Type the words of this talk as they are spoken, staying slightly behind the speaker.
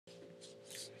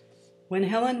When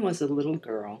Helen was a little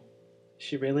girl,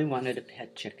 she really wanted a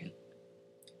pet chicken.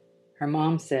 Her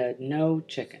mom said no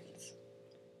chickens.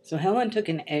 So Helen took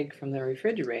an egg from the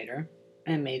refrigerator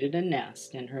and made it a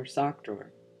nest in her sock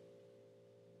drawer.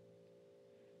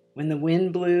 When the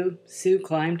wind blew, Sue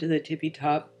climbed to the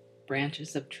tippy-top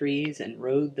branches of trees and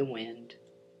rode the wind.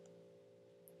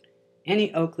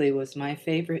 Annie Oakley was my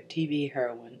favorite TV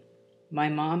heroine. My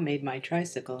mom made my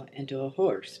tricycle into a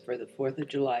horse for the 4th of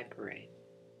July parade.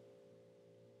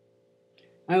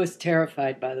 I was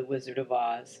terrified by the Wizard of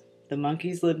Oz. The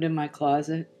monkeys lived in my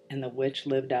closet, and the witch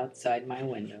lived outside my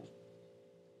window.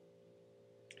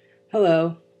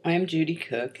 Hello, I am Judy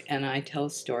Cook, and I tell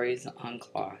stories on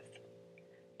cloth.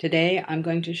 Today, I'm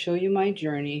going to show you my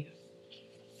journey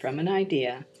from an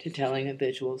idea to telling a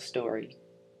visual story.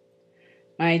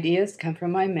 My ideas come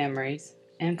from my memories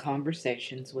and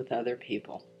conversations with other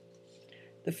people.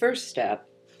 The first step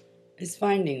is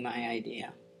finding my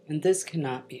idea, and this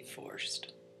cannot be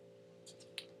forced.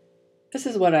 This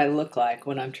is what I look like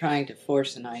when I'm trying to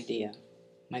force an idea.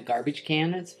 My garbage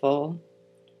can is full.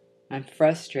 I'm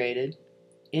frustrated.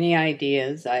 Any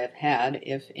ideas I have had,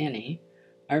 if any,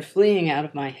 are fleeing out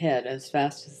of my head as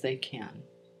fast as they can,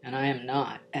 and I am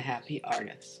not a happy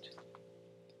artist.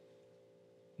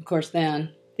 Of course,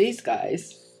 then, these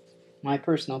guys, my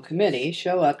personal committee,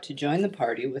 show up to join the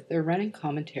party with their running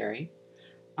commentary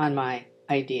on my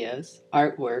ideas,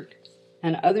 artwork,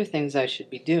 and other things I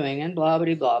should be doing, and blah,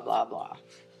 blah, blah, blah, blah.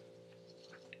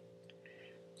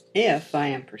 If I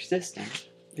am persistent,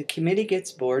 the committee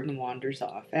gets bored and wanders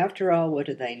off. After all, what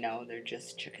do they know? They're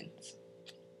just chickens.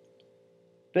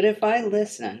 But if I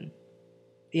listen,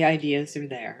 the ideas are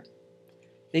there.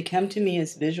 They come to me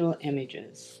as visual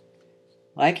images.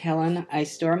 Like Helen, I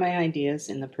store my ideas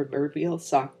in the proverbial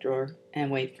sock drawer and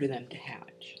wait for them to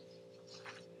hatch.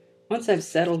 Once I've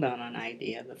settled on an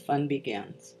idea, the fun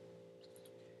begins.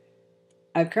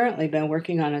 I've currently been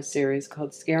working on a series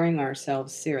called Scaring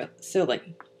Ourselves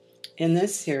Silly. In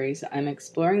this series, I'm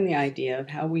exploring the idea of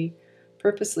how we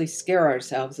purposely scare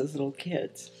ourselves as little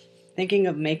kids. Thinking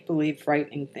of make-believe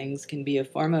frightening things can be a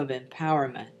form of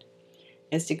empowerment.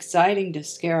 It's exciting to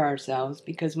scare ourselves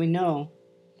because we know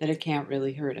that it can't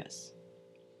really hurt us.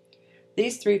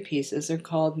 These 3 pieces are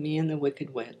called Me and the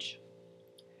Wicked Witch.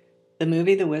 The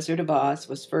movie The Wizard of Oz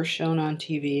was first shown on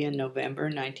TV in November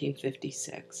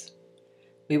 1956.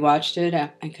 We watched it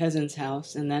at my cousin's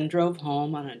house and then drove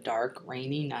home on a dark,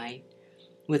 rainy night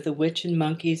with the witch and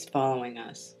monkeys following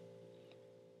us.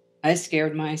 I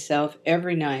scared myself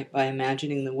every night by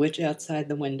imagining the witch outside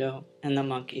the window and the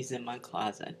monkeys in my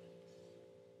closet.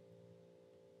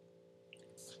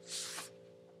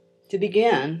 To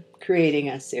begin creating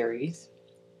a series,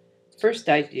 first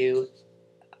I do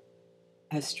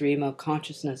a stream of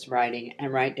consciousness writing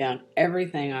and write down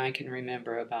everything I can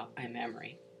remember about my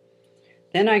memory.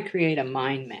 Then I create a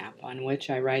mind map on which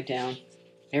I write down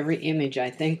every image I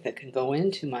think that can go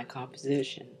into my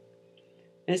composition.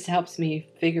 This helps me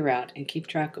figure out and keep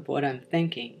track of what I'm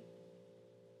thinking.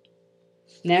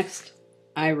 Next,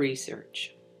 I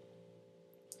research.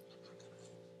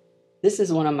 This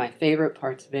is one of my favorite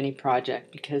parts of any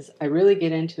project because I really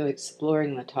get into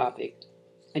exploring the topic.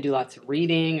 I do lots of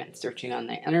reading and searching on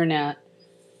the internet.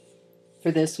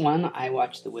 For this one, I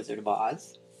watched The Wizard of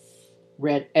Oz,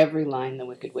 read every line the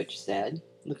Wicked Witch said,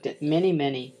 looked at many,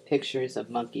 many pictures of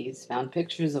monkeys, found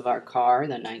pictures of our car,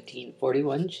 the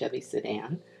 1941 Chevy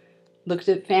sedan, looked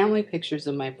at family pictures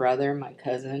of my brother, my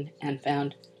cousin, and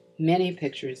found many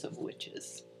pictures of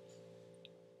witches.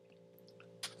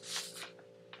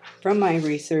 From my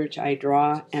research, I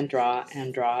draw and draw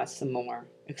and draw some more,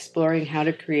 exploring how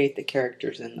to create the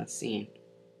characters in the scene.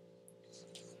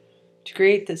 To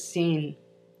create the scene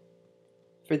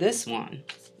for this one,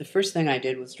 the first thing I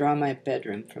did was draw my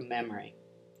bedroom from memory.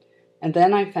 And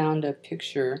then I found a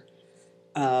picture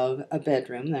of a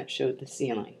bedroom that showed the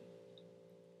ceiling.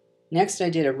 Next I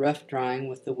did a rough drawing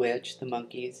with the witch, the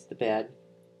monkeys, the bed.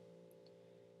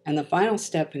 And the final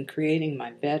step in creating my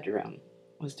bedroom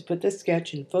was to put the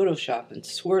sketch in Photoshop and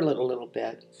swirl it a little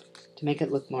bit to make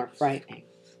it look more frightening.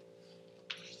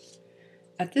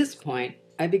 At this point,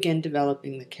 I began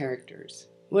developing the characters.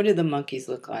 What do the monkeys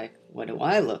look like? What do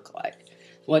I look like?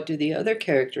 What do the other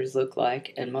characters look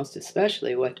like? And most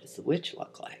especially, what does the witch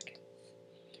look like?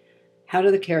 How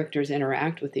do the characters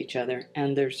interact with each other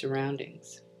and their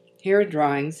surroundings? Here are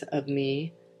drawings of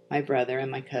me, my brother,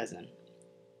 and my cousin.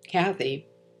 Kathy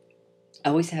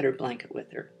always had her blanket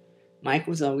with her. Mike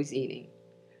was always eating.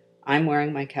 I'm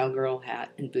wearing my cowgirl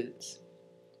hat and boots.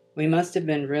 We must have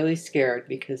been really scared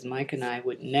because Mike and I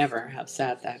would never have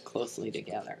sat that closely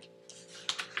together.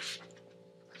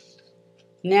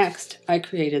 Next, I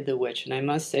created the witch, and I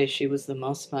must say she was the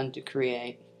most fun to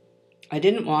create. I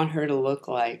didn't want her to look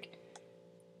like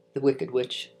the Wicked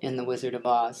Witch in The Wizard of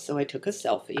Oz, so I took a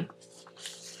selfie,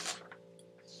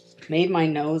 made my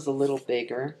nose a little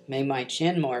bigger, made my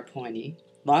chin more pointy,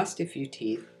 lost a few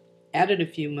teeth, added a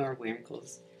few more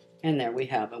wrinkles, and there we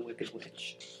have a Wicked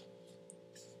Witch.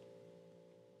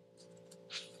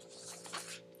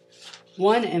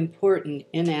 One important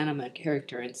inanimate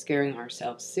character in Scaring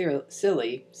Ourselves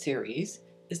Silly series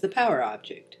is the power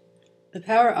object. The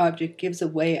power object gives a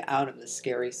way out of the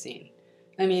scary scene.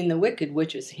 I mean, the Wicked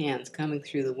Witch's hands coming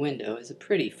through the window is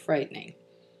pretty frightening.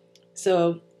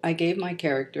 So I gave my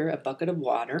character a bucket of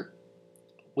water,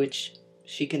 which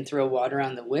she can throw water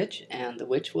on the witch and the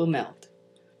witch will melt.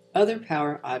 Other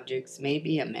power objects may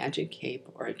be a magic cape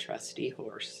or a trusty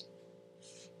horse.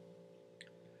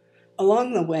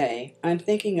 Along the way, I'm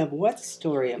thinking of what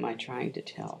story am I trying to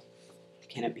tell?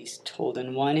 Can it be told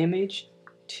in one image,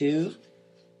 two,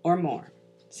 or more?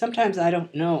 Sometimes I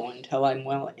don't know until I'm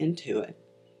well into it.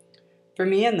 For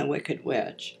me and the Wicked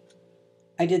Witch,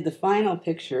 I did the final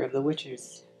picture of the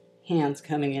witch's hands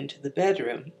coming into the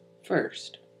bedroom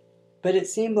first, but it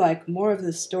seemed like more of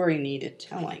the story needed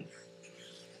telling.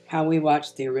 How we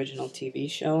watched the original TV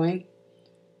showing,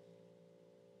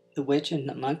 the witch and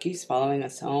the monkeys following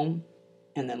us home,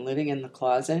 and then living in the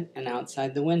closet and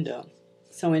outside the window.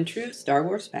 So in true Star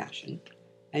Wars fashion,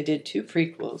 I did 2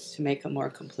 prequels to make a more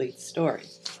complete story.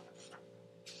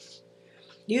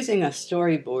 Using a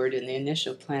storyboard in the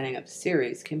initial planning of a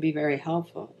series can be very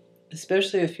helpful,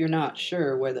 especially if you're not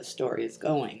sure where the story is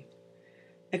going.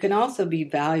 It can also be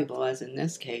valuable, as in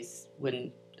this case,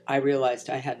 when I realized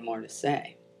I had more to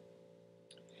say.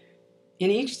 In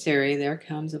each series, there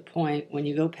comes a point when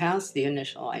you go past the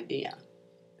initial idea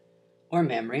or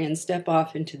memory and step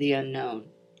off into the unknown.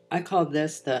 I called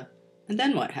this the "and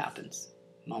then what happens"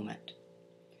 moment.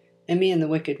 In Me and the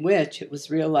Wicked Witch, it was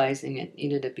realizing it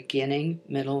needed a beginning,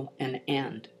 middle, and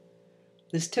end.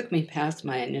 This took me past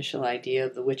my initial idea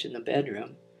of the witch in the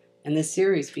bedroom, and the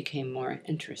series became more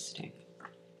interesting.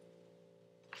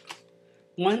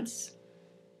 Once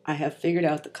I have figured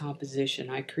out the composition,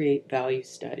 I create value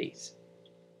studies.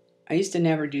 I used to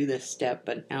never do this step,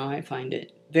 but now I find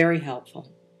it very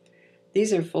helpful.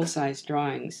 These are full-size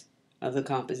drawings of the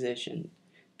composition.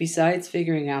 Besides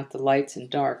figuring out the lights and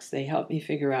darks, they help me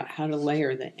figure out how to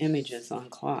layer the images on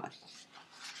cloth.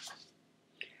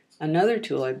 Another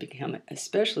tool I've become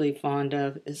especially fond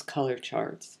of is color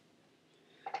charts.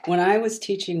 When I was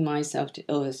teaching myself to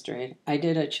illustrate, I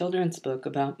did a children's book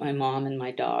about my mom and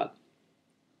my dog.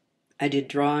 I did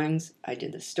drawings, I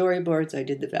did the storyboards, I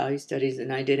did the value studies,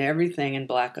 and I did everything in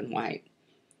black and white.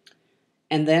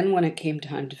 And then when it came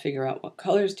time to figure out what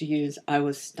colors to use, I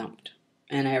was stumped.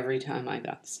 And every time I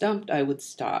got stumped, I would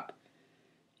stop.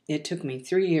 It took me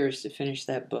 3 years to finish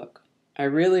that book. I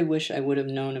really wish I would have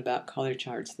known about color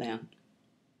charts then.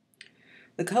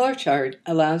 The color chart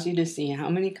allows you to see how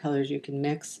many colors you can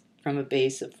mix from a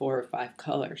base of 4 or 5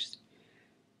 colors.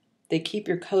 They keep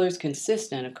your colors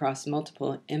consistent across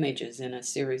multiple images in a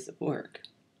series of work.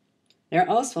 They're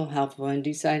also helpful in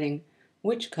deciding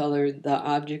which color the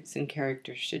objects and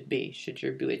characters should be. Should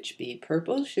your witch be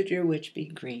purple? Should your witch be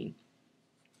green?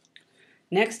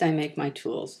 Next, I make my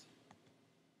tools.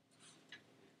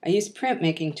 I use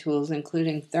printmaking tools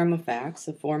including thermofax,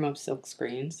 a form of silk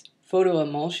screens, photo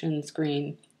emulsion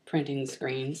screen printing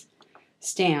screens,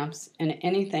 stamps, and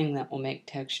anything that will make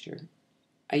texture.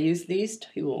 I use these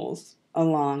tools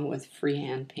along with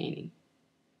freehand painting.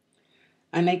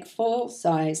 I make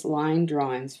full-size line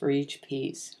drawings for each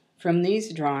piece. From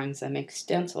these drawings, I make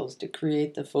stencils to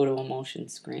create the photo emulsion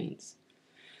screens.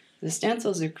 The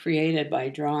stencils are created by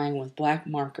drawing with black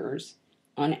markers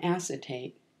on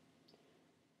acetate.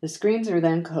 The screens are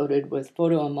then coated with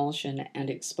photo emulsion and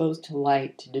exposed to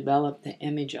light to develop the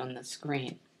image on the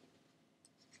screen.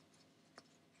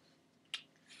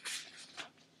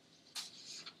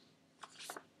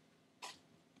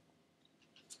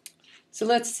 So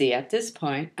let's see, at this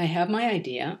point, I have my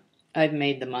idea, I've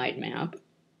made the mind map,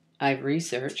 I've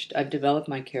researched, I've developed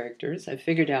my characters, I've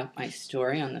figured out my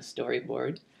story on the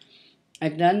storyboard,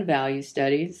 I've done value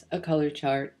studies, a color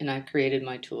chart, and I've created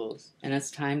my tools, and it's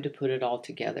time to put it all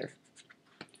together.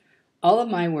 All of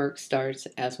my work starts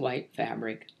as white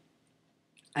fabric.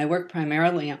 I work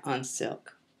primarily on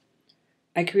silk.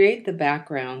 I create the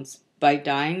backgrounds by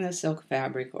dyeing the silk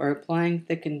fabric or applying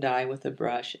thickened dye with a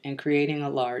brush and creating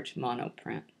a large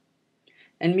monoprint.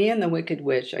 In Me and the Wicked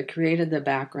Witch, I created the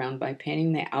background by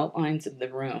painting the outlines of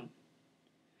the room.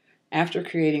 After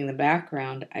creating the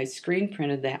background, I screen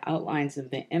printed the outlines of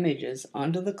the images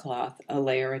onto the cloth a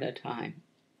layer at a time.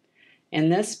 In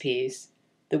this piece,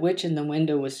 the witch in the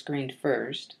window was screened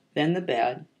first, then the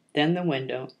bed, then the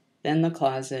window, then the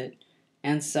closet,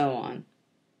 and so on.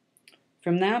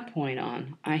 From that point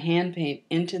on, I hand paint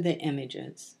into the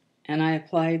images, and I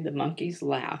applied the monkeys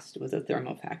last with a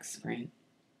thermofax screen.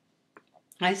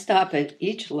 I stop at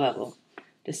each level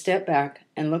to step back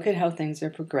and look at how things are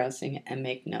progressing and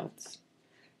make notes.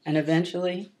 And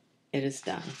eventually, it is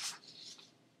done.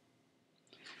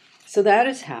 So that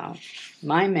is how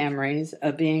my memories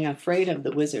of being afraid of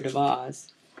the Wizard of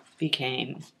Oz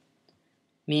became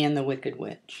Me and the Wicked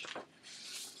Witch.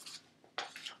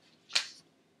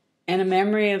 And a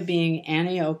memory of being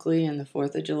Annie Oakley in the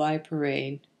 4th of July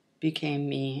parade became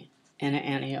me and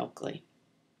Annie Oakley.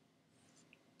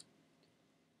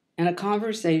 And a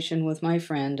conversation with my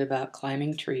friend about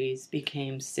climbing trees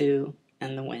became Sue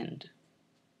and the Wind.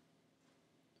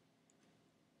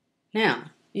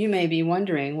 Now, you may be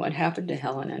wondering what happened to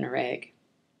Helen and her egg.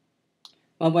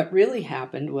 Well, what really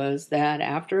happened was that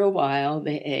after a while,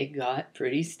 the egg got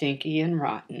pretty stinky and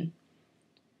rotten,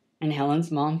 and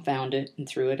Helen's mom found it and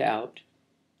threw it out.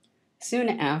 Soon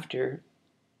after,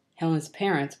 Helen's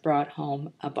parents brought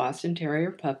home a Boston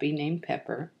Terrier puppy named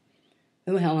Pepper,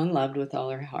 who Helen loved with all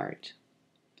her heart.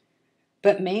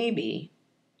 But maybe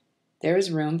there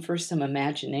is room for some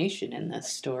imagination in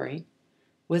this story,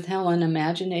 with Helen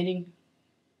imaginating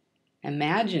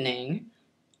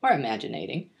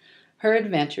her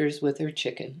adventures with her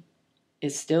chicken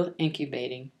is still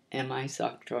incubating in my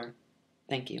sock drawer.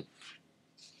 Thank you.